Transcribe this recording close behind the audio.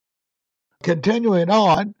Continuing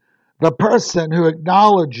on, the person who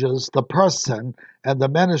acknowledges the person and the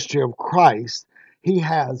ministry of Christ, he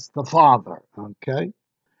has the Father, okay,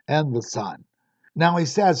 and the Son. Now he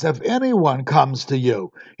says, if anyone comes to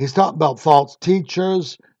you, he's talking about false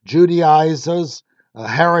teachers, Judaizers,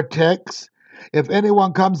 heretics. If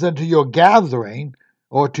anyone comes into your gathering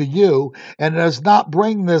or to you and does not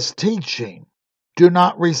bring this teaching, do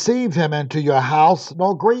not receive him into your house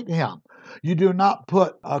nor greet him. You do not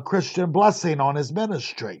put a Christian blessing on his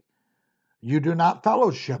ministry. You do not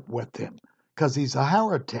fellowship with him because he's a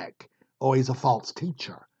heretic or he's a false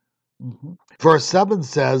teacher. Verse 7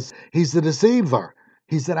 says he's a deceiver.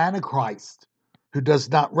 He's an antichrist who does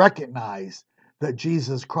not recognize that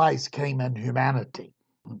Jesus Christ came in humanity.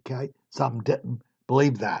 Okay? Some didn't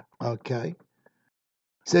believe that. Okay?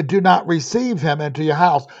 Said, do not receive him into your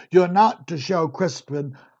house. You're not to show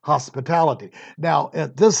Christian hospitality. Now,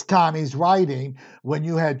 at this time he's writing, when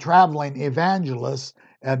you had traveling evangelists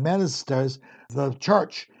and ministers, the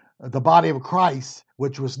church, the body of Christ,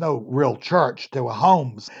 which was no real church, there were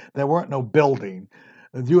homes, there weren't no building.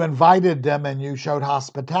 You invited them and you showed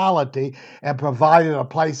hospitality and provided a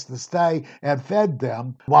place to stay and fed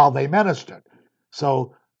them while they ministered.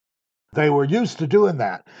 So they were used to doing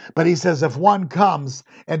that. But he says if one comes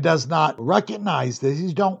and does not recognize this,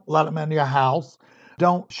 you don't let him in your house.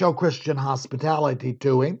 Don't show Christian hospitality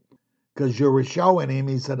to him because you're showing him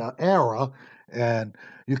he's in an error and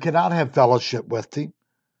you cannot have fellowship with him.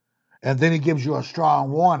 And then he gives you a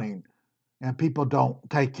strong warning and people don't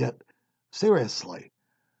take it seriously.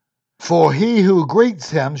 For he who greets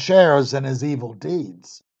him shares in his evil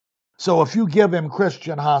deeds. So if you give him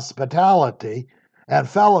Christian hospitality and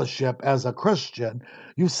fellowship as a Christian,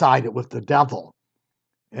 you side it with the devil.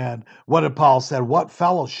 And what did Paul say? What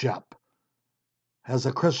fellowship has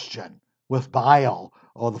a Christian with Baal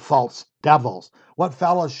or the false devils? What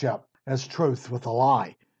fellowship has truth with a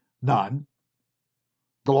lie? None.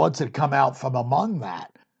 The Lord said, come out from among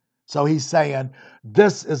that. So he's saying,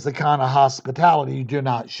 this is the kind of hospitality you do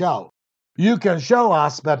not show. You can show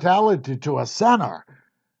hospitality to a sinner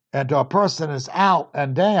and to a person is out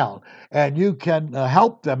and down, and you can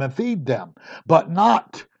help them and feed them, but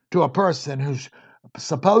not to a person who's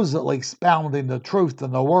supposedly expounding the truth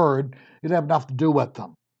in the word. You'd have enough to do with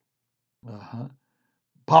them.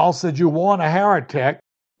 Paul said you warn a heretic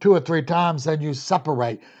 2 or 3 times, then you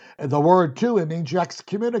separate. The word too, it means you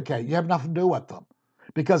excommunicate. You have nothing to do with them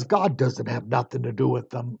because God doesn't have nothing to do with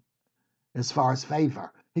them as far as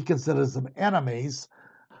favor. He considers them enemies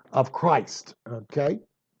of Christ, okay?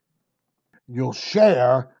 You'll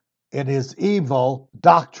share in his evil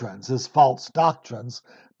doctrines, his false doctrines,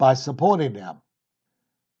 by supporting them.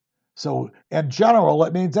 So, in general,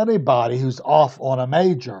 it means anybody who's off on a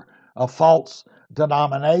major, a false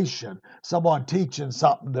denomination, someone teaching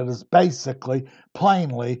something that is basically,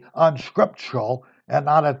 plainly unscriptural and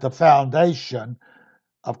not at the foundation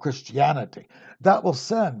of Christianity. That will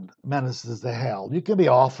send ministers to hell. You can be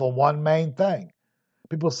off on one main thing.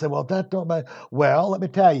 People say, well, that don't make... Well, let me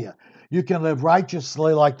tell you, you can live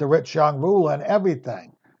righteously like the rich young ruler and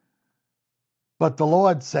everything. But the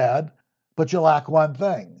Lord said, but you lack one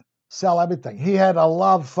thing. Sell everything. He had a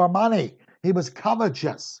love for money. He was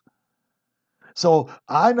covetous. So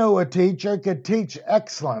I know a teacher could teach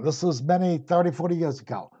excellent. This was 30, 40 years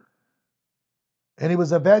ago. And he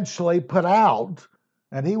was eventually put out,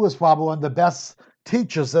 and he was probably one of the best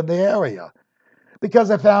teachers in the area because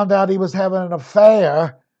they found out he was having an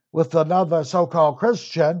affair with another so-called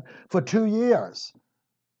Christian for 2 years.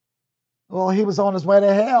 Well, he was on his way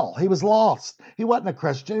to hell. He was lost. He wasn't a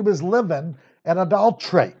Christian. He was living in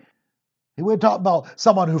adultery. We're talking about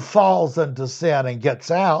someone who falls into sin and gets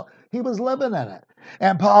out. He was living in it.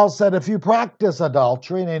 And Paul said, if you practice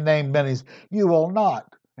adultery, and he named many, you will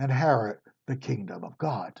not inherit the kingdom of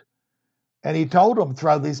God. And he told them,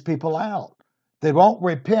 throw these people out. They won't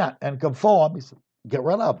repent and conform. He said, get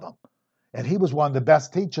rid of them. And he was one of the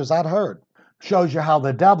best teachers I'd heard. Shows you how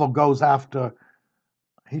the devil goes after,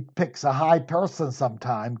 he picks a high person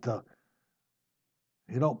sometime to,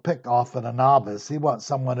 he don't pick often a novice. He wants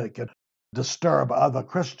someone that can disturb other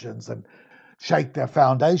Christians and shake their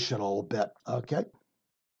foundation a little bit, okay?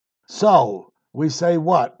 So, we say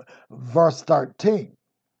what? Verse 13.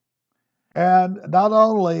 And not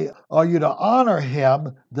only are you to honor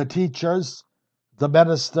him, the teachers, the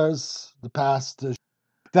ministers, the pastors,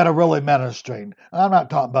 that are really ministering. I'm not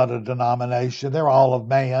talking about a denomination. They're all of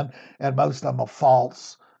man, and most of them are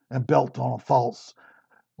false and built on false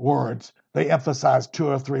words. They emphasize 2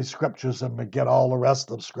 or 3 scriptures and forget all the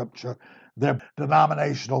rest of Scripture. Their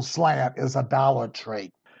denominational slant is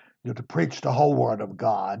idolatry. You're to preach the whole Word of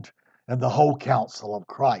God and the whole counsel of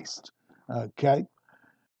Christ. Okay?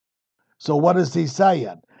 So what is he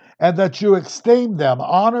saying? And that you esteem them,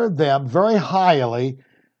 honor them very highly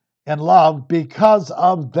in love because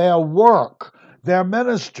of their work, their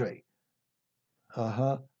ministry.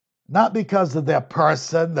 Not because of their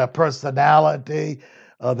person, their personality,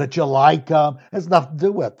 that you like them. It has nothing to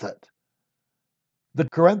do with it. The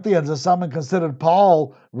Corinthians, if someone considered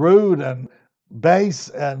Paul rude and base,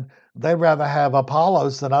 and they'd rather have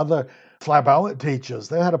Apollos than other flamboyant teachers.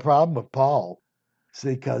 They had a problem with Paul,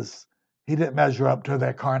 see, because he didn't measure up to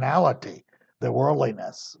their carnality, their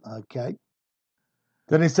worldliness, okay?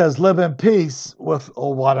 Then he says, live in peace with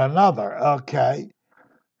one another, okay?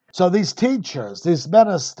 So these teachers, these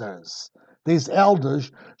ministers, these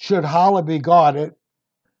elders should highly be regarded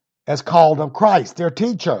as called of Christ. They're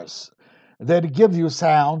teachers. They're to give you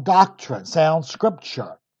sound doctrine, sound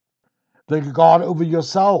scripture. They're to guard over your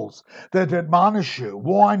souls. They're to admonish you,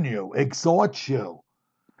 warn you, exhort you.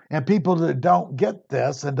 And people that don't get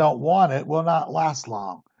this and don't want it will not last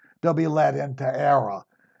long. They'll be led into error.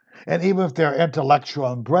 And even if they're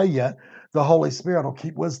intellectual and brilliant, the Holy Spirit will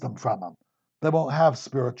keep wisdom from them. They won't have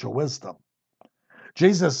spiritual wisdom.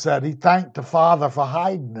 Jesus said he thanked the Father for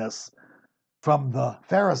hiding this from the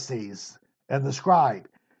Pharisees and the scribe.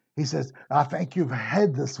 He says, I think you've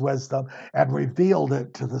hid this wisdom and revealed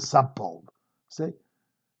it to the simple. See?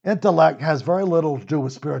 Intellect has very little to do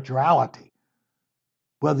with spirituality.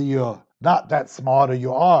 Whether you're not that smart or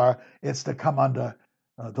you are, it's to come under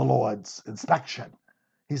the Lord's inspection.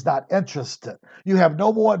 He's not interested. You have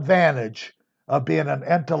no more advantage of being an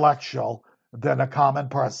intellectual than a common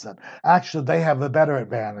person. Actually, they have a better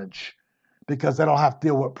advantage because they don't have to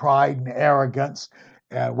deal with pride and arrogance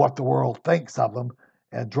and what the world thinks of them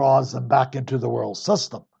and draws them back into the world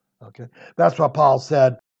system. Okay, that's what Paul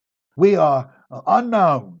said. We are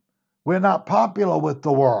unknown. We're not popular with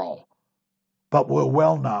the world, but we're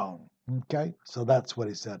well known. Okay, so that's what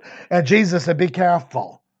he said. And Jesus said, be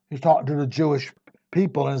careful. He's talking to the Jewish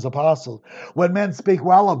people and his apostles. When men speak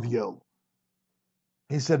well of you,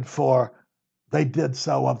 he said, for they did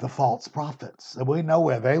so of the false prophets. And we know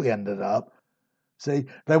where they ended up. See,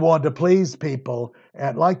 they wanted to please people,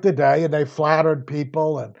 and like today, and they flattered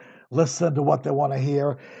people and listened to what they want to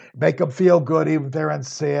hear, make them feel good even if they're in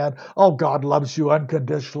sin. Oh, God loves you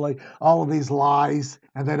unconditionally. All of these lies,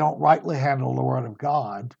 and they don't rightly handle the Word of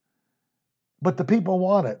God. But the people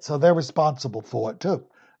want it, so they're responsible for it too.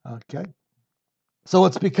 Okay? So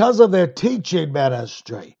it's because of their teaching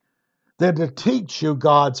ministry. They're to teach you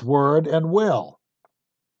God's Word and will.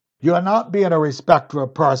 You are not being a respecter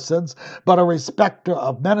of persons, but a respecter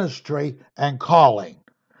of ministry and calling.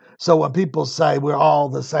 So when people say we're all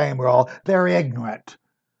the same, they're ignorant.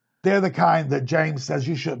 They're the kind that James says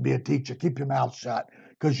you shouldn't be a teacher. Keep your mouth shut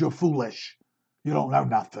because you're foolish. You don't know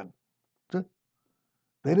nothing.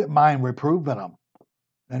 They didn't mind reproving them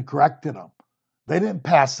and correcting them. They didn't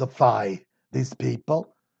pacify these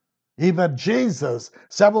people. Even Jesus,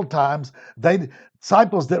 several times,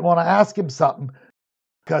 disciples didn't want to ask him something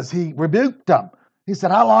because he rebuked them. He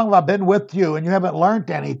said, how long have I been with you and you haven't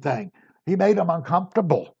learned anything? He made them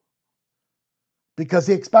uncomfortable because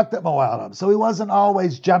he expected more out of them. So he wasn't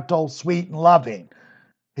always gentle, sweet, and loving.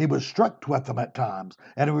 He was strict with them at times,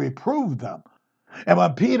 and he reproved them. And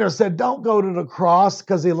when Peter said, don't go to the cross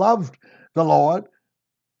because he loved the Lord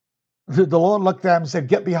Lord looked at him and said,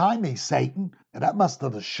 get behind me, Satan. And that must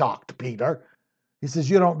have shocked Peter. He says,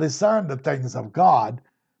 you don't discern the things of God,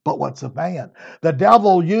 but what's of man. The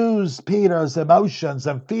devil used Peter's emotions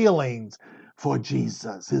and feelings for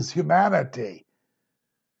Jesus, his humanity.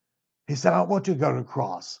 He said, I don't want you to go to the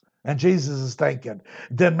cross. And Jesus is thinking,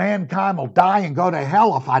 then mankind will die and go to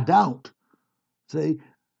hell if I don't. See?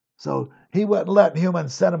 So he wouldn't let human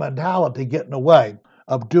sentimentality get in the way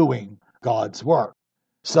of doing God's work.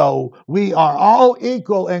 So we are all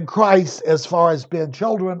equal in Christ as far as being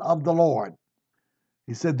children of the Lord.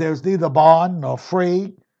 He said there's neither bond nor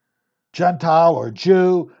free, Gentile or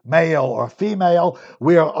Jew, male or female.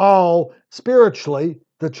 We are all spiritually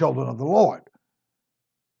the children of the Lord.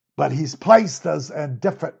 But he's placed us in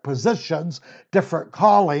different positions, different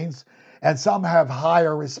callings, and some have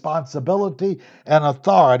higher responsibility and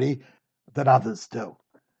authority than others do.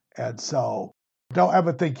 And so don't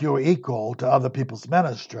ever think you're equal to other people's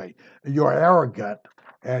ministry. You're arrogant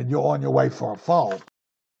and you're on your way for a fall.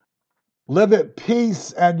 Live at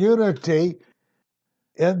peace and unity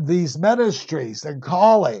in these ministries and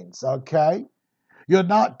callings, okay? You're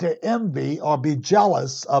not to envy or be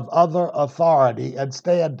jealous of other authority and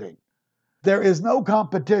standing. There is no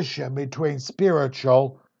competition between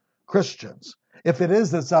spiritual Christians. If it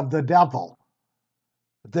is, it's of the devil.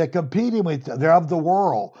 They're competing with, they're of the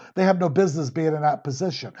world. They have no business being in that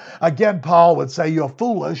position. Again, Paul would say, you're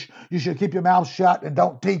foolish. You should keep your mouth shut and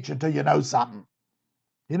don't teach until you know something.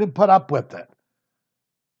 He didn't put up with it.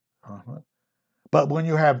 But when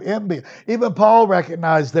you have envy, even Paul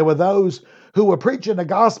recognized there were those who were preaching the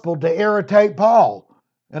gospel to irritate Paul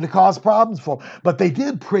and to cause problems for him. But they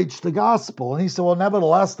did preach the gospel. And he said, well,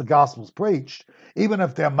 nevertheless, the gospel's preached, even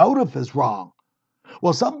if their motive is wrong.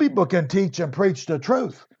 Well, some people can teach and preach the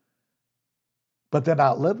truth, but they're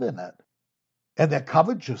not living it. And they're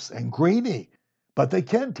covetous and greedy, but they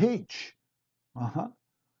can teach.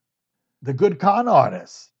 The good con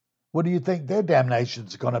artists, what do you think their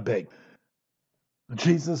damnation's going to be?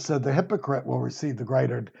 Jesus said the hypocrite will receive the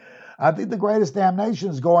greater. I think the greatest damnation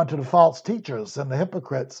is going to the false teachers and the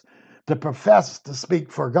hypocrites that profess to speak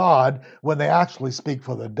for God when they actually speak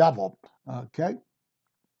for the devil. Okay?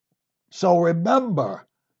 So remember,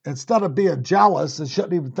 instead of being jealous and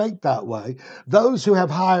shouldn't even think that way, those who have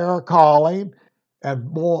higher calling and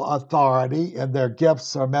more authority in their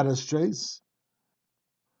gifts or ministries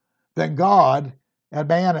than God, and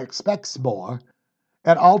man expects more,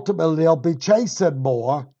 and ultimately they'll be chastened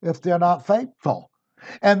more if they're not faithful.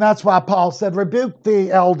 And that's why Paul said, rebuke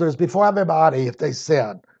the elders before everybody if they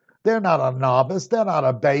sin. They're not a novice. They're not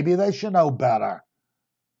a baby. They should know better.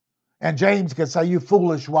 And James could say, you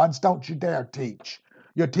foolish ones, don't you dare teach.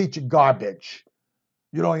 You're teaching garbage.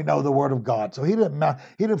 You don't even know the word of God. So he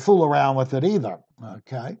didn't fool around with it either.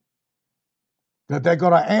 Okay? That they're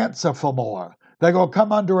going to answer for more. They're going to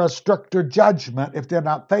come under a stricter judgment if they're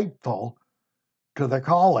not faithful to their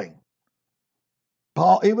calling.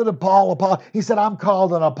 Paul, he said, I'm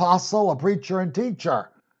called an apostle, a preacher, and teacher.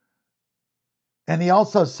 And he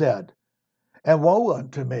also said, and woe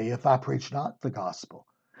unto me if I preach not the gospel.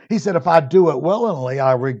 He said, if I do it willingly,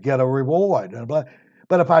 I get a reward.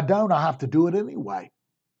 But if I don't, I have to do it anyway.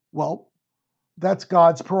 Well, that's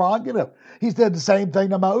God's prerogative. He said the same thing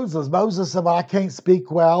to Moses. Moses said, I can't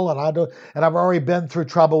speak well, and I've already been through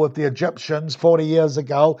trouble with the Egyptians 40 years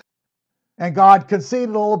ago. And God conceded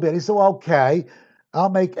a little bit. He said, well, okay, I'll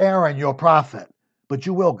make Aaron your prophet, but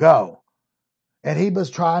you will go. And he was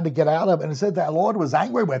trying to get out of it. And he said that Lord was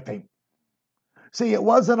angry with him. See, it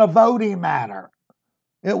wasn't a voting matter.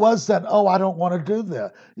 It wasn't, oh, I don't want to do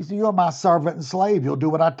this. He said, you're my servant and slave. You'll do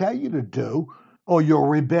what I tell you to do, or you'll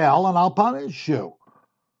rebel and I'll punish you.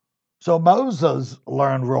 So Moses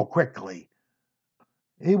learned real quickly.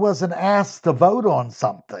 He wasn't asked to vote on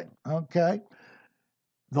something, okay?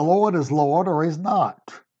 The Lord is Lord or he's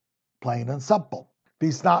not, plain and simple. If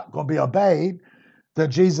he's not going to be obeyed, then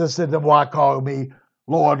Jesus said, then why call me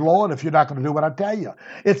Lord, Lord, if you're not going to do what I tell you?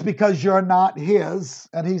 It's because you're not his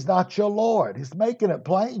and he's not your Lord. He's making it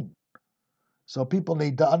plain. So people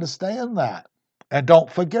need to understand that. And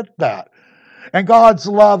don't forget that. And God's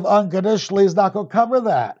love unconditionally is not going to cover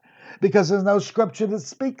that because there's no scripture that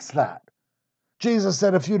speaks that. Jesus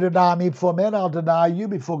said, if you deny me before men, I'll deny you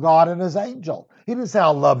before God and his angel. He didn't say,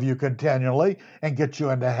 I'll love you continually and get you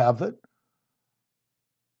into heaven.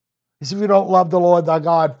 He said, if you don't love the Lord thy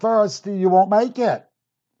God first, you won't make it.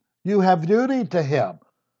 You have duty to him.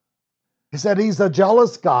 He said he's a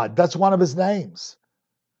jealous God. That's one of his names.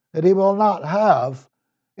 That he will not have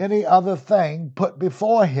any other thing put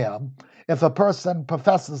before him. If a person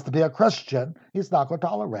professes to be a Christian, he's not going to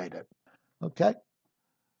tolerate it. Okay?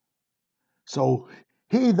 So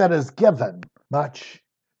he that is given much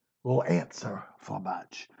will answer for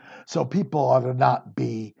much. So people ought to not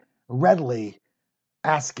be readily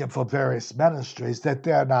asking for various ministries that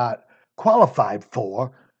they're not qualified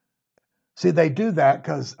for. See, they do that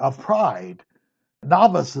because of pride.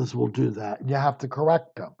 Novices will do that, and you have to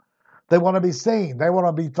correct them. They want to be seen. They want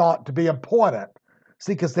to be thought to be important.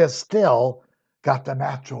 See, because they're still got the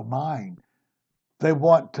natural mind. They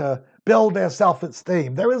want to build their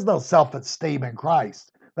self-esteem. There is no self-esteem in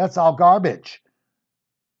Christ. That's all garbage.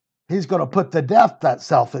 He's going to put to death that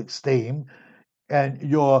self-esteem, and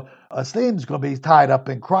your esteem is going to be tied up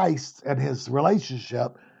in Christ and his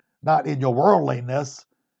relationship, not in your worldliness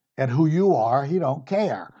and who you are. He don't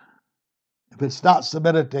care. If it's not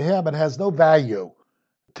submitted to him, it has no value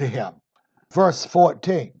to him. Verse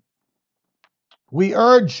 14. We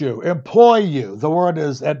urge you, employ you. The word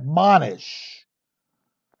is admonish.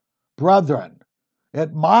 Brethren,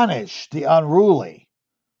 admonish the unruly.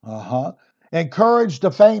 Encourage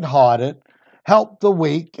the faint-hearted. Help the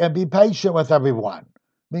weak and be patient with everyone.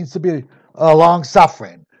 Means to be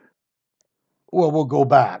long-suffering. Well, we'll go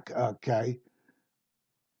back, okay?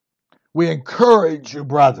 We encourage you,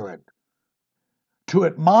 brethren, to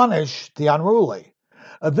admonish the unruly.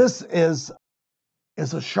 This is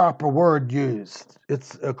is a sharper word used.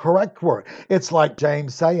 It's a correct word. It's like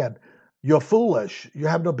James saying, you're foolish. You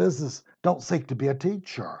have no business. Don't seek to be a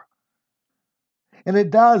teacher. And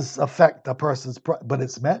it does affect a person's pride, but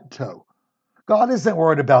it's meant to. God isn't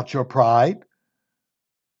worried about your pride.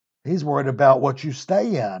 He's worried about what you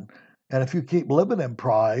stay in. And if you keep living in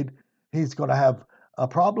pride, he's going to have a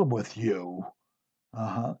problem with you.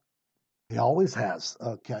 He always has.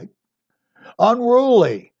 Okay.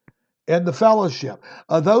 Unruly in the fellowship.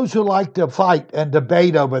 Those who like to fight and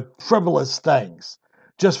debate over frivolous things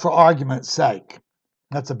just for argument's sake.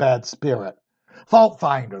 That's a bad spirit. Fault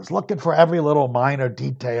finders, looking for every little minor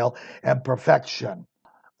detail and perfection.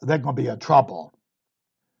 They're going to be in trouble.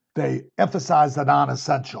 They emphasize the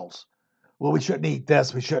non-essentials. Well, we shouldn't eat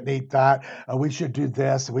this, we shouldn't eat that, we should do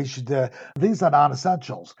this, we should do... These are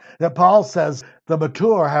non-essentials. That Paul says the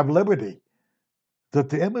mature have liberty, that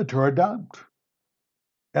the immature don't.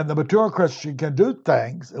 And the mature Christian can do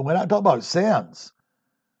things, and we're not talking about sins,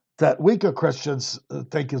 that weaker Christians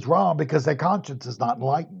think is wrong because their conscience is not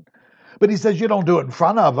enlightened. But he says you don't do it in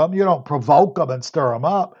front of them, you don't provoke them and stir them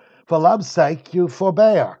up. For love's sake, you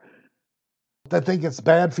forbear. They think it's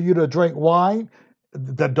bad for you to drink wine,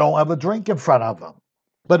 then don't ever drink in front of them.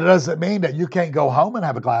 But it doesn't mean that you can't go home and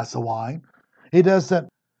have a glass of wine. He doesn't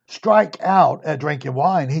strike out at drinking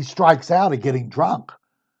wine. He strikes out at getting drunk.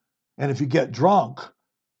 And if you get drunk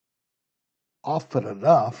often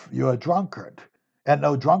enough, you're a drunkard. And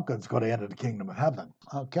no drunkard's going to enter the kingdom of heaven.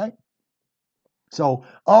 Okay? So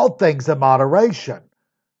all things in moderation.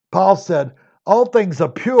 Paul said, all things are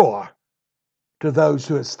pure to those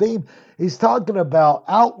who esteem. He's talking about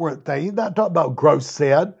outward things. He's not talking about gross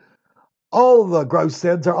sin. All the gross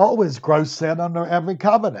sins are always gross sin under every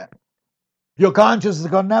covenant. Your conscience is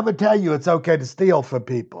going to never tell you it's okay to steal from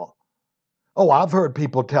people. Oh, I've heard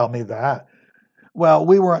people tell me that. Well,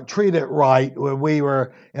 we weren't treated right when we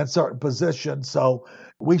were in certain positions, so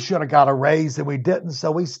we should have got a raise and we didn't,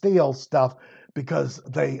 so we steal stuff because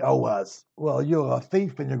they owe us. Well, you're a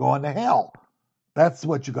thief and you're going to hell. That's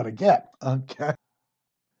what you're going to get, okay?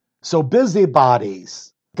 So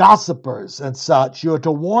busybodies, gossipers and such, you're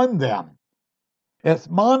to warn them.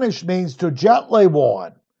 Admonish means to gently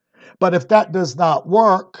warn. But if that does not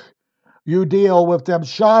work, you deal with them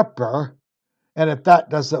sharper. And if that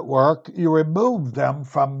doesn't work, you remove them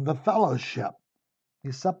from the fellowship.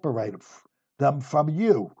 You separate them from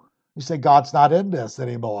you. You say, God's not in this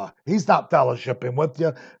anymore. He's not fellowshipping with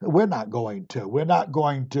you. We're not going to. We're not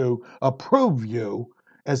going to approve you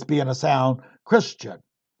as being a sound Christian.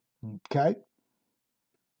 Okay?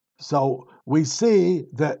 So we see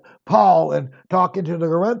that Paul, in talking to the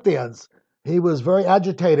Corinthians, he was very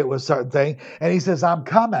agitated with certain things. And he says, I'm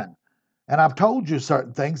coming. And I've told you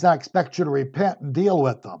certain things. I expect you to repent and deal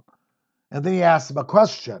with them. And then he asks him a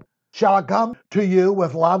question. Shall I come to you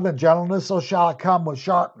with love and gentleness, or shall I come with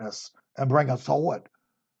sharpness and bring a sword?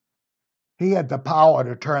 He had the power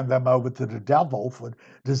to turn them over to the devil for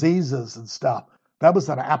diseases and stuff. That was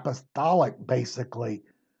an apostolic, basically,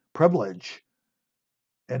 privilege.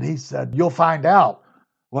 And he said, you'll find out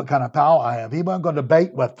what kind of power I have. He wasn't going to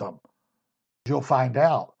debate with them. You'll find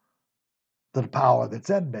out the power that's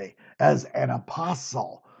in me. As an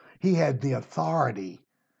apostle, he had the authority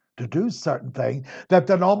to do certain things that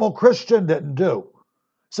the normal Christian didn't do.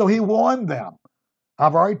 So he warned them.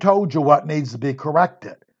 I've already told you what needs to be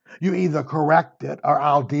corrected. You either correct it or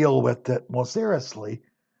I'll deal with it more seriously.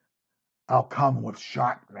 I'll come with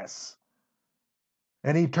sharpness.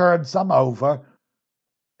 And he turned some over,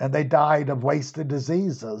 and they died of wasted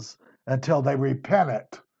diseases until they repented.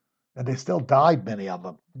 And they still died, many of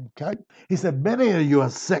them. Okay? He said, many of you are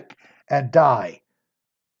sick and die.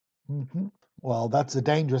 Well, that's a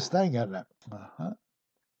dangerous thing, isn't it?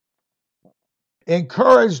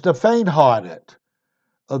 Encourage the faint-hearted,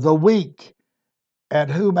 the weak, and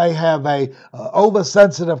who may have a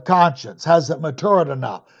oversensitive conscience, hasn't matured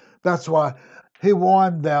enough. That's why he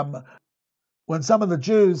warned them when some of the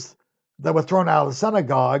Jews that were thrown out of the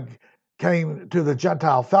synagogue came to the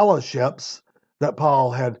Gentile fellowships that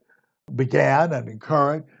Paul had began and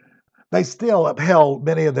encouraged. They still upheld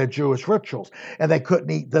many of their Jewish rituals, and they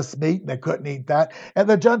couldn't eat this meat and they couldn't eat that. And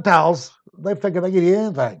the Gentiles, they figured they could eat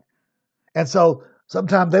anything. And so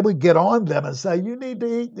sometimes they would get on them and say, you need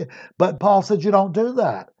to eat. But Paul said, you don't do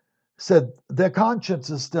that. He said their conscience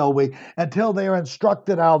is still weak. Until they are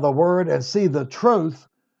instructed out of the word and see the truth,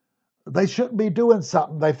 they shouldn't be doing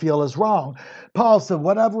something they feel is wrong. Paul said,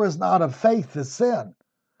 whatever is not of faith is sin.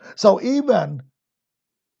 So even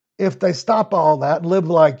if they stop all that and live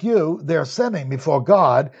like you, they're sinning before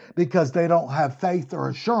God because they don't have faith or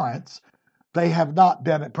assurance. They have not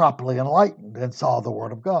been properly enlightened and saw the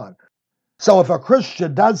word of God. So if a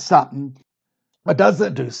Christian does something or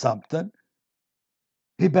doesn't do something,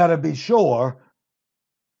 he better be sure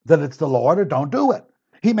that it's the Lord or don't do it.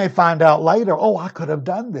 He may find out later, oh, I could have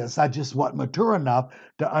done this. I just wasn't mature enough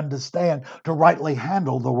to understand, to rightly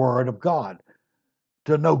handle the word of God,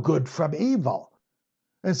 to know good from evil.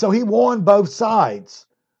 And so he warned both sides.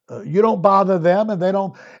 You don't bother them, and they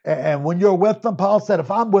don't. And when you're with them, Paul said,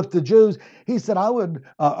 if I'm with the Jews, he said, I would,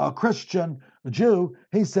 a Christian Jew,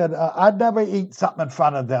 he said, I'd never eat something in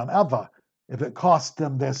front of them ever if it cost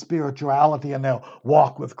them their spirituality and their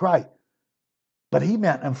walk with Christ. But he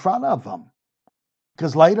meant in front of them.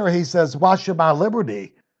 Because later he says, why should my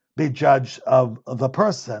liberty be judged of the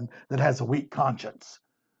person that has a weak conscience?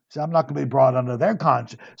 So I'm not going to be brought under their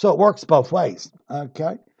conscience. So it works both ways.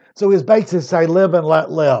 Okay? So he's basically say, live and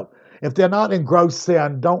let live. If they're not in gross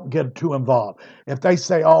sin, don't get too involved. If they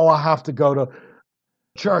say, oh, I have to go to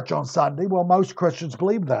church on Sunday, well, most Christians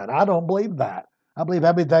believe that. I don't believe that. I believe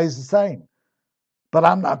every day is the same. But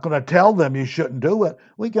I'm not going to tell them you shouldn't do it.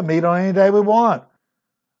 We can meet on any day we want.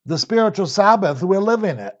 The spiritual Sabbath, we're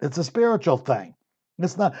living it. It's a spiritual thing.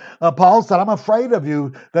 It's not. Paul said, I'm afraid of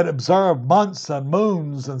you that observe months and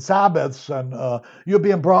moons and Sabbaths, and you're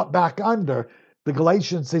being brought back under. The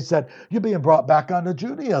Galatians, he said, you're being brought back under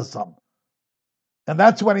Judaism. And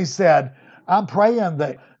that's when he said, I'm praying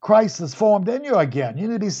that Christ is formed in you again. You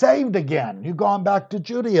need to be saved again. You've gone back to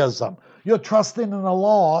Judaism. You're trusting in the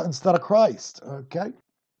law instead of Christ. Okay?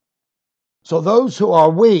 So those who are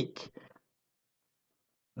weak,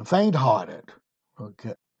 faint-hearted,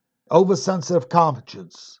 okay, oversensitive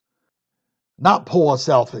conscience, not poor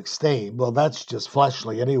self-esteem. Well, that's just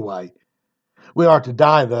fleshly anyway. We are to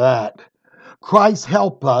die to that. Christ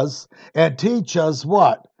help us and teach us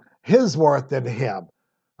what? His worth in Him.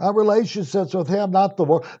 Our relationships with Him, not the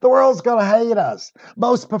world. The world's going to hate us.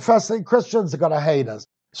 Most professing Christians are going to hate us.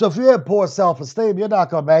 So if you have poor self-esteem, you're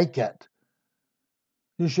not going to make it.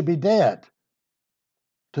 You should be dead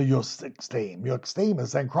to your esteem. Your esteem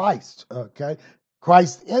is in Christ, okay?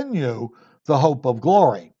 Christ in you, the hope of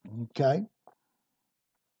glory, okay?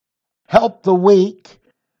 Help the weak,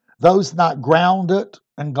 those not grounded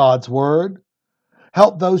in God's word.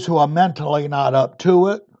 Help those who are mentally not up to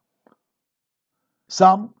it.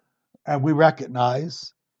 Some, and we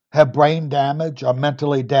recognize, have brain damage, are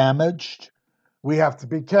mentally damaged. We have to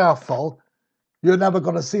be careful. You're never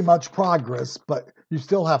going to see much progress, but you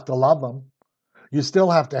still have to love them. You still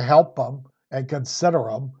have to help them and consider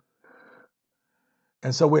them.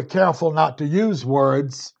 And so we're careful not to use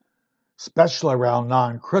words, especially around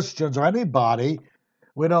non-Christians or anybody.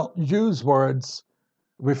 We don't use words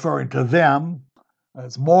referring to them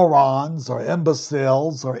as morons or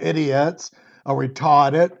imbeciles or idiots or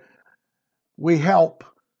retarded. We help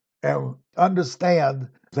and understand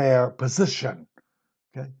their position.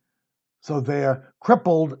 Okay? So they're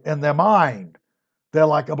crippled in their mind. They're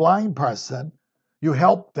like a blind person. You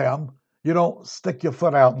help them. You don't stick your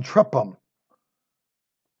foot out and trip them.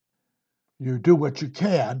 You do what you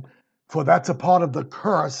can, for that's a part of the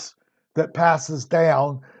curse that passes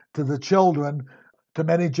down to the children, to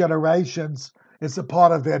many generations. It's a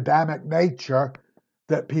part of the Adamic nature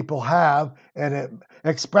that people have, and it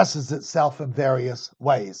expresses itself in various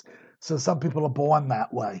ways. So some people are born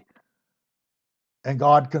that way. And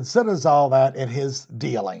God considers all that in His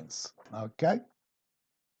dealings. Okay?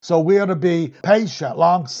 So we are to be patient,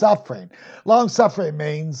 long-suffering. Long-suffering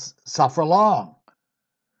means suffer long,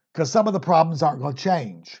 because some of the problems aren't going to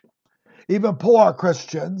change. Even poor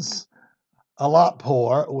Christians, a lot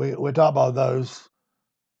poor, we're talking about those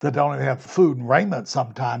that don't even have food and raiment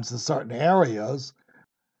sometimes in certain areas,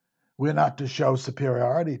 we're not to show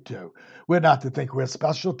superiority to. We're not to think we're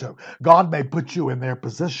special to. God may put you in their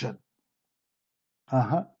position.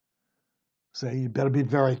 So you better be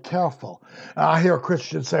very careful. I hear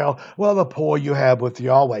Christians say, oh, well, the poor you have with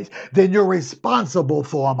you always. Then you're responsible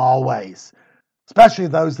for them always, especially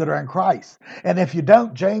those that are in Christ. And if you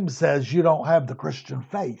don't, James says you don't have the Christian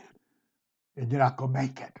faith, and you're not going to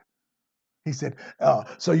make it. He said,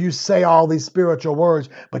 so you say all these spiritual words,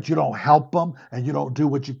 but you don't help them, and you don't do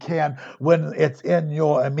what you can when it's in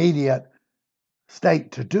your immediate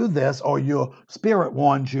state to do this, or your spirit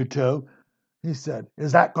warns you to. He said,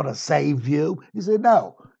 is that going to save you? He said,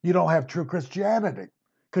 no, you don't have true Christianity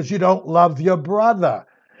because you don't love your brother.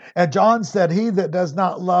 And John said, he that does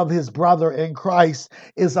not love his brother in Christ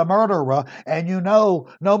is a murderer, and you know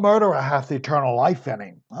no murderer hath eternal life in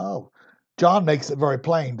him. Oh, John makes it very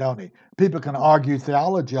plain, don't he? People can argue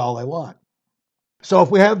theology all they want. So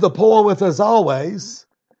if we have the poor with us always,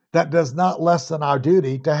 that does not lessen our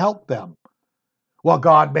duty to help them. Well,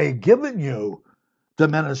 God may have given you the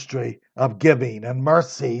ministry of giving and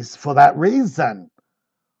mercies for that reason.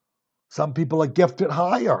 Some people are gifted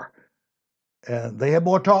higher and they have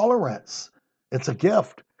more tolerance. It's a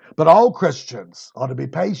gift. But all Christians ought to be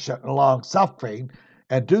patient and long suffering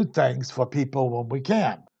and do things for people when we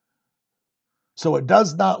can. So it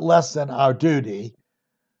does not lessen our duty.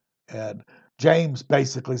 And James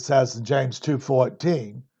basically says in James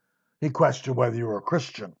 2:14, he questioned whether you were a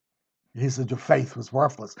Christian. He said your faith was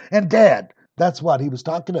worthless and dead. That's what he was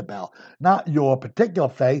talking about. Not your particular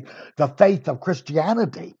faith, the faith of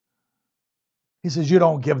Christianity. He says you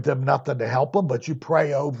don't give them nothing to help them, but you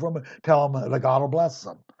pray over them and tell them that God will bless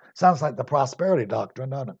them. Sounds like the prosperity doctrine,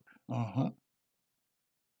 doesn't it?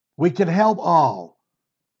 We can help all.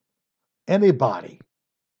 Anybody.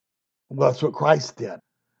 Well, that's what Christ did.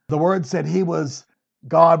 The word said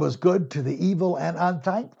God was good to the evil and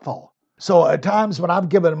unthankful. So at times when I've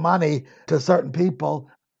given money to certain people,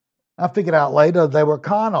 I figured out later they were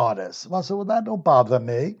con artists. Well, I said, well, that don't bother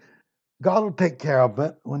me. God will take care of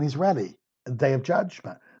it when he's ready, the day of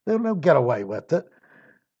judgment. They don't get away with it.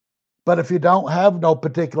 But if you don't have no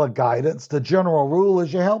particular guidance, the general rule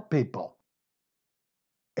is you help people.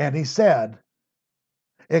 And he said,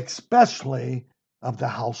 especially of the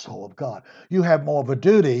household of God. You have more of a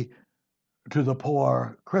duty to the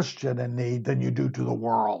poor Christian in need than you do to the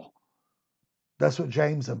world. That's what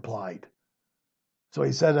James implied. So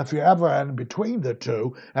he said, if you're ever in between the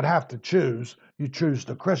two and have to choose, you choose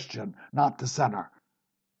the Christian, not the sinner,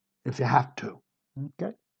 if you have to.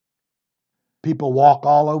 Okay? People walk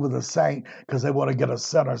all over the saint because they want to get a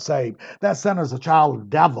sinner saved. That sinner's a child of the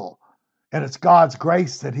devil, and it's God's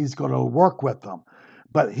grace that he's going to work with them.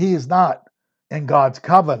 But he is not in God's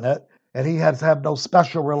covenant, and he has to have no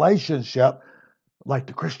special relationship like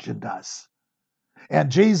the Christian does. And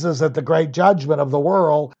Jesus, at the great judgment of the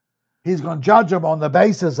world, he's going to judge them on the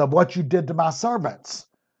basis of what you did to my servants.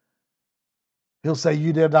 He'll say,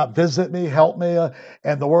 you did not visit me, help me.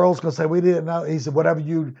 And the world's going to say, we didn't know. He said, whatever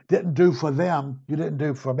you didn't do for them, you didn't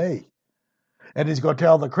do for me. And he's going to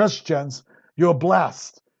tell the Christians, you're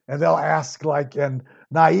blessed. And they'll ask, like in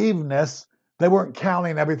naiveness, they weren't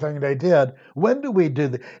counting everything they did. When do we do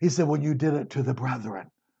that? He said, when you did it to the brethren.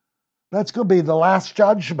 That's going to be the last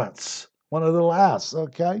judgments. One of the last,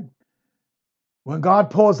 okay? When God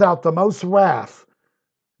pours out the most wrath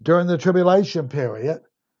during the tribulation period,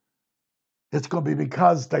 it's going to be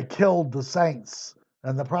because they killed the saints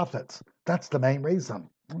and the prophets. That's the main reason,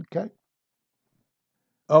 okay?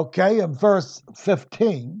 Okay, in verse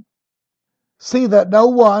 15, see that no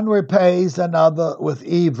one repays another with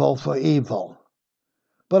evil for evil,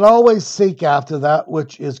 but always seek after that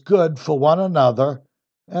which is good for one another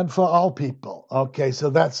and for all people. Okay, so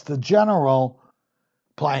that's the general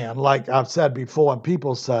plan. Like I've said before, and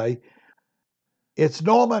people say, it's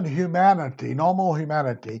normal humanity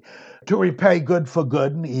to repay good for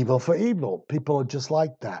good and evil for evil. People are just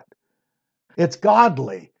like that. It's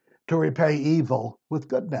godly to repay evil with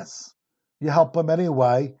goodness. You help them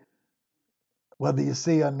anyway, whether you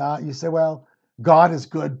see or not. You say, well, God is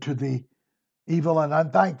good to the evil and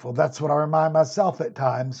unthankful. That's what I remind myself at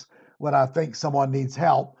times when I think someone needs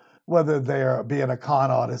help, whether they're being a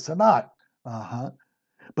con artist or not.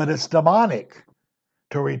 But it's demonic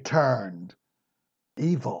to return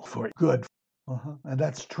evil for good. And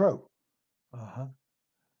that's true.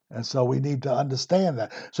 And so we need to understand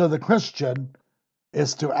that. So the Christian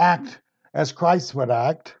is to act as Christ would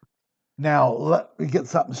act. Now, let me get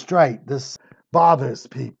something straight. This bothers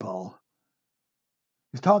people.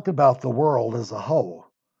 He's talking about the world as a whole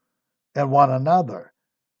and one another.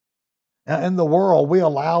 And in the world, we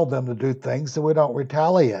allow them to do things so we don't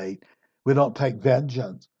retaliate. We don't take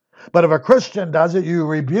vengeance. But if a Christian does it, you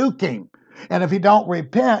rebuke him. And if he don't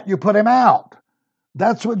repent, you put him out.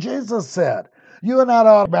 That's what Jesus said. You are not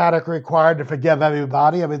automatically required to forgive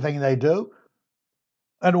everybody, everything they do.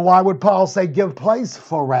 And why would Paul say give place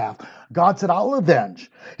for wrath? God said, I'll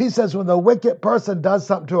avenge. He says when the wicked person does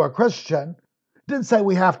something to a Christian, didn't say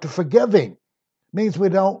we have to forgive him. Means we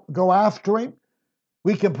don't go after him.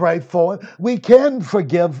 We can pray for him. We can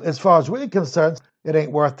forgive as far as we're concerned. It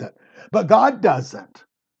ain't worth it. But God doesn't.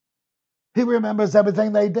 He remembers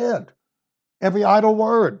everything they did. Every idle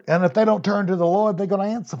word. And if they don't turn to the Lord, they're going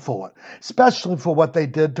to answer for it. Especially for what they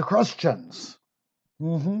did to Christians.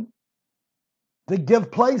 They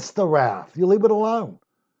give place to wrath. You leave it alone.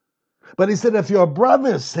 But he said, if your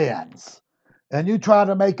brother sins and you try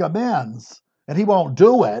to make amends and he won't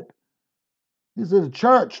do it, he's in the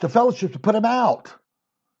church, the fellowship, to put him out.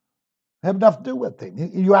 Have nothing to do with him.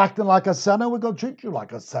 You acting like a sinner, we're going to treat you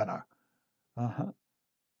like a sinner.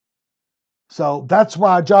 So that's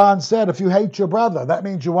why John said, if you hate your brother, that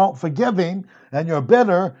means you won't forgive him and you're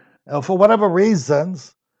bitter for whatever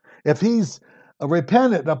reasons. If he's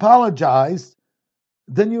repented and apologized,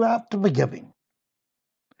 then you have to forgive him.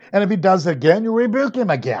 And if he does it again, you rebuke him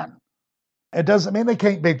again. It doesn't mean they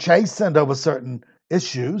can't be chastened over certain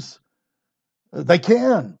issues. They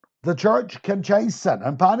can. The church can chasten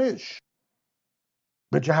and punish,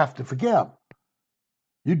 but you have to forgive.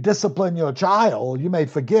 You discipline your child, you may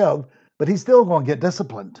forgive, but he's still going to get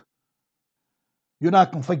disciplined. You're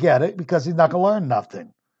not going to forget it because he's not going to learn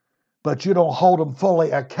nothing. But you don't hold him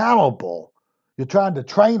fully accountable. You're trying to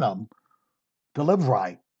train him to live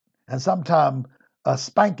right. And sometimes a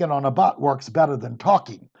spanking on a butt works better than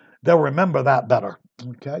talking. They'll remember that better.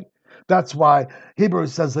 Okay? That's why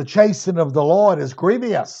Hebrews says the chastening of the Lord is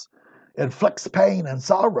grievous, inflicts pain and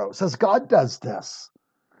sorrow. It says God does this.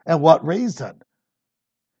 And what reason?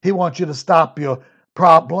 He wants you to stop your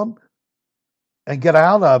problem and get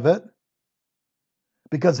out of it.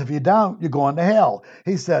 Because if you don't, you're going to hell.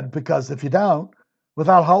 He said, because if you don't,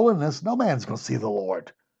 without holiness, no man's going to see the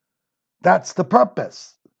Lord. That's the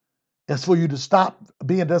purpose. It's for you to stop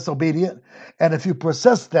being disobedient. And if you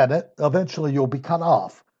persist in it, eventually you'll be cut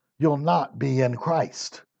off. You'll not be in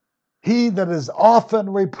Christ. He that is often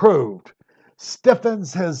reproved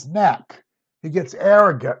stiffens his neck. He gets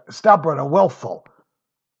arrogant, stubborn, and willful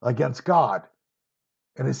against God.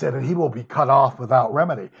 And he said, and he will be cut off without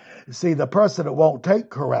remedy. You see, the person that won't take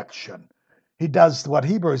correction, he does what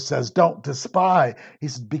Hebrews says, don't despise. He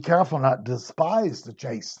says, be careful not to despise the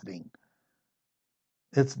chastening.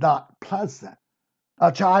 It's not pleasant.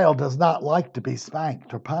 A child does not like to be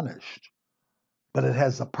spanked or punished, but it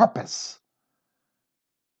has a purpose.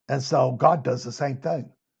 And so God does the same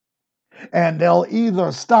thing. And they'll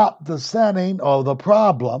either stop the sinning or the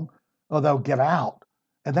problem, or they'll get out.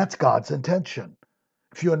 And that's God's intention.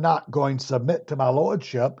 If you're not going to submit to my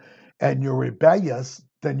lordship and you're rebellious,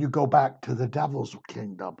 then you go back to the devil's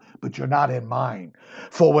kingdom, but you're not in mine.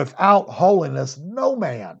 For without holiness, no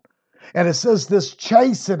man. And it says this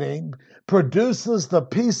chastening produces the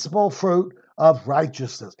peaceable fruit of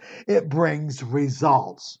righteousness. It brings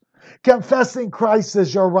results. Confessing Christ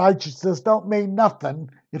as your righteousness don't mean nothing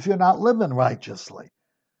if you're not living righteously.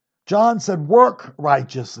 John said work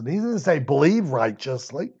righteously. He didn't say believe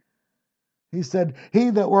righteously. He said, he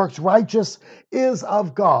that works righteous is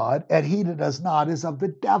of God, and he that does not is of the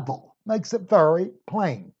devil. Makes it very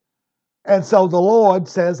plain. And so the Lord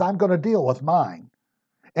says, I'm going to deal with mine.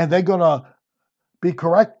 And they're going to be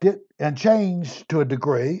corrected and changed to a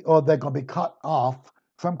degree, or they're going to be cut off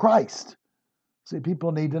from Christ. See,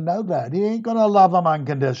 people need to know that. He ain't going to love them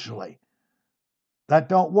unconditionally. That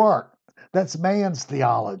don't work. That's man's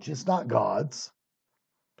theology. It's not God's.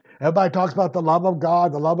 Everybody talks about the love of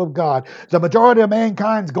God, the love of God. The majority of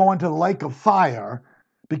mankind's going to the lake of fire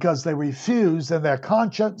because they refuse in their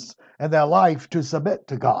conscience and their life to submit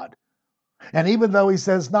to God. And even though he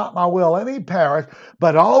says, not my will, any perish,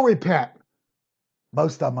 but all repent,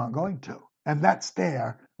 most of them aren't going to. And that's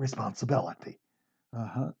their responsibility.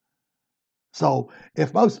 So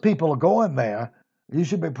if most people are going there, you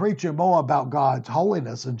should be preaching more about God's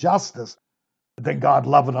holiness and justice than God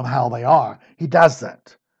loving them how they are. He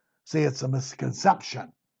doesn't. See, it's a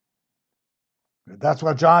misconception. That's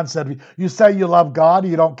what John said. You say you love God,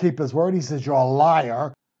 you don't keep his word. He says you're a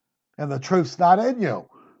liar, and the truth's not in you.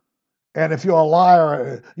 And if you're a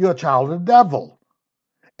liar, you're a child of the devil.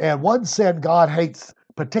 And one sin God hates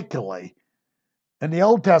particularly. In the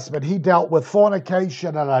Old Testament, he dealt with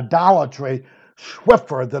fornication and idolatry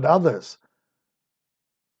swifter than others.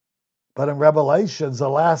 But in Revelations, the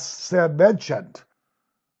last sin mentioned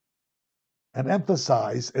and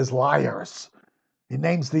emphasized is liars. He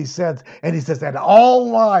names these sins, and he says that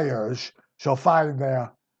all liars shall find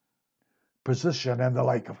their position in the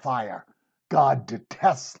lake of fire. God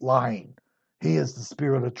detests lying. He is the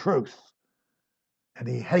spirit of truth, and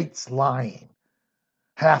he hates lying,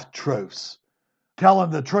 half-truths, telling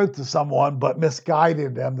the truth to someone but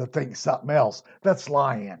misguiding them to think something else. That's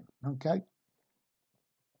lying, okay?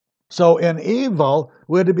 So in evil,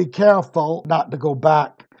 we're to be careful not to go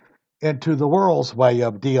back into the world's way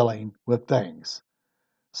of dealing with things.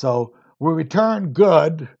 So we return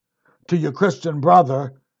good to your Christian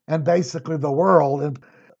brother and basically the world. And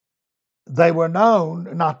they were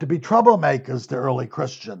known not to be troublemakers, the early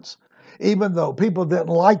Christians. Even though people didn't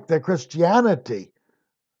like their Christianity,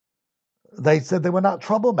 they said they were not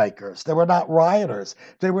troublemakers. They were not rioters.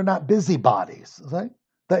 They were not busybodies. Right?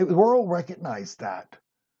 The world recognized that.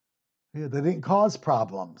 Yeah, they didn't cause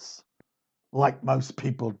problems like most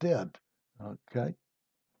people did.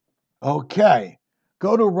 Okay.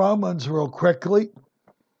 Go to Romans real quickly.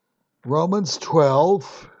 Romans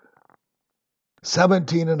 12,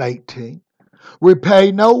 17 and 18.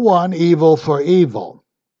 Repay no one evil for evil.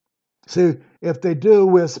 See, if they do,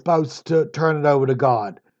 we're supposed to turn it over to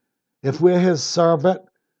God. If we're his servant,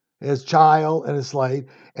 his child, and his slave,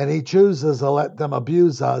 and he chooses to let them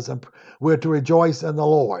abuse us, and we're to rejoice in the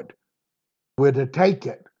Lord. We're to take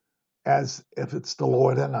it as if it's the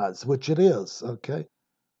Lord in us, which it is, okay?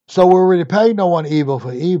 So we'll repay no one evil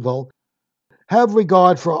for evil. Have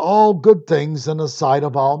regard for all good things in the sight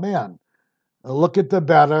of all men. Look at the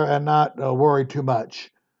better and not worry too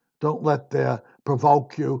much. Don't let them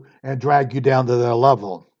provoke you and drag you down to their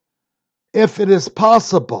level. If it is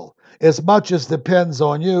possible, as much as depends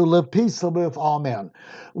on you, live peaceably with all men.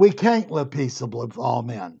 We can't live peaceably with all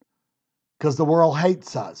men because the world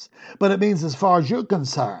hates us. But it means as far as you're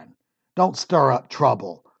concerned, don't stir up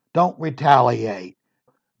trouble. Don't retaliate.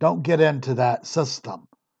 Don't get into that system.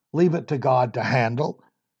 Leave it to God to handle.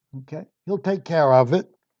 Okay? He'll take care of it.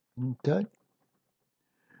 Okay?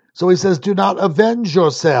 So he says, do not avenge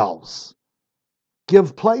yourselves.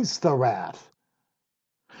 Give place to wrath.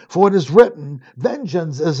 For it is written,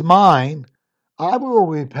 vengeance is mine, I will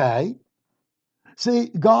repay. See,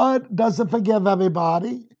 God doesn't forgive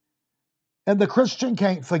everybody, and the Christian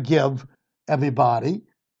can't forgive everybody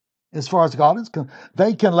as far as God is concerned.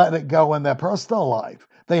 They can let it go in their personal life.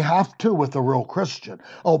 They have to with a real Christian.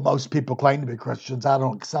 Oh, most people claim to be Christians. I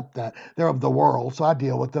don't accept that. They're of the world, so I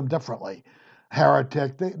deal with them differently.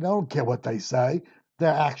 Heretic, they don't care what they say.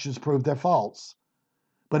 Their actions prove they're false.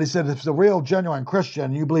 But he said, if it's a real, genuine Christian,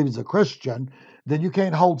 and you believe he's a Christian, then you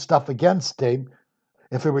can't hold stuff against him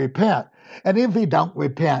if he repent. And if he don't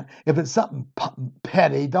repent, if it's something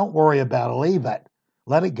petty, don't worry about it. Leave it.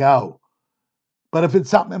 Let it go. But if it's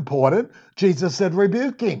something important, Jesus said,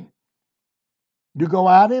 rebuke him. You go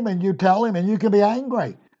at him and you tell him, and you can be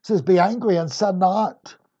angry. It says, be angry and sin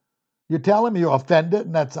not. You tell him you're offended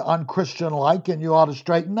and that's unchristian-like and you ought to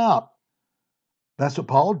straighten up. That's what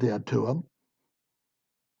Paul did to him.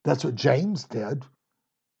 That's what James did.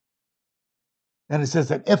 And it says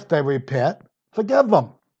that if they repent, forgive them.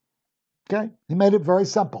 Okay? He made it very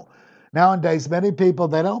simple. Nowadays, many people,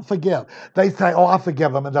 they don't forgive. They say, oh, I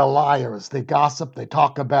forgive them, and they're liars. They gossip, they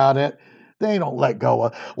talk about it. They don't let go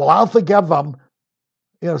of, well, I'll forgive them.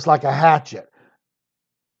 It's like a hatchet.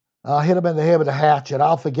 I'll hit them in the head with a hatchet.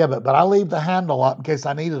 I'll forgive it, but I'll leave the handle up in case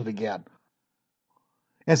I need it again.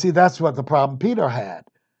 And see, that's what the problem Peter had.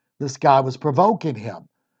 This guy was provoking him.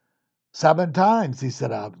 7 times, he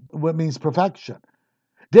said, what means perfection.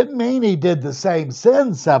 Didn't mean he did the same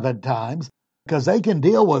sin 7 times, because they can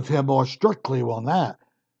deal with him more strictly on that.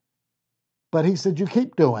 But he said, you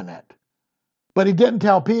keep doing it. But he didn't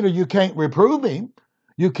tell Peter, you can't reprove him.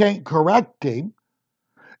 You can't correct him.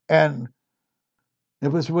 And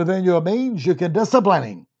if it's within your means, you can discipline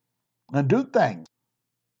him and do things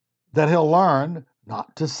that he'll learn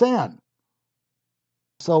not to sin.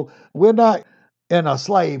 So we're not in a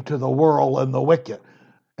slave to the world and the wicked.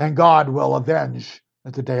 And God will avenge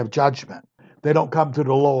at the day of judgment. They don't come to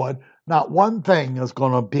the Lord. Not one thing is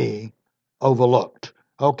going to be overlooked.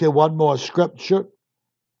 Okay, one more scripture.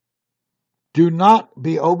 Do not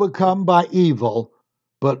be overcome by evil,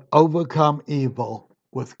 but overcome evil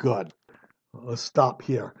with good. Let's stop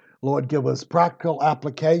here. Lord, give us practical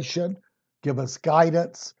application. Give us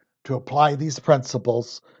guidance to apply these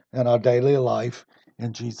principles in our daily life.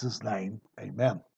 In Jesus' name, amen.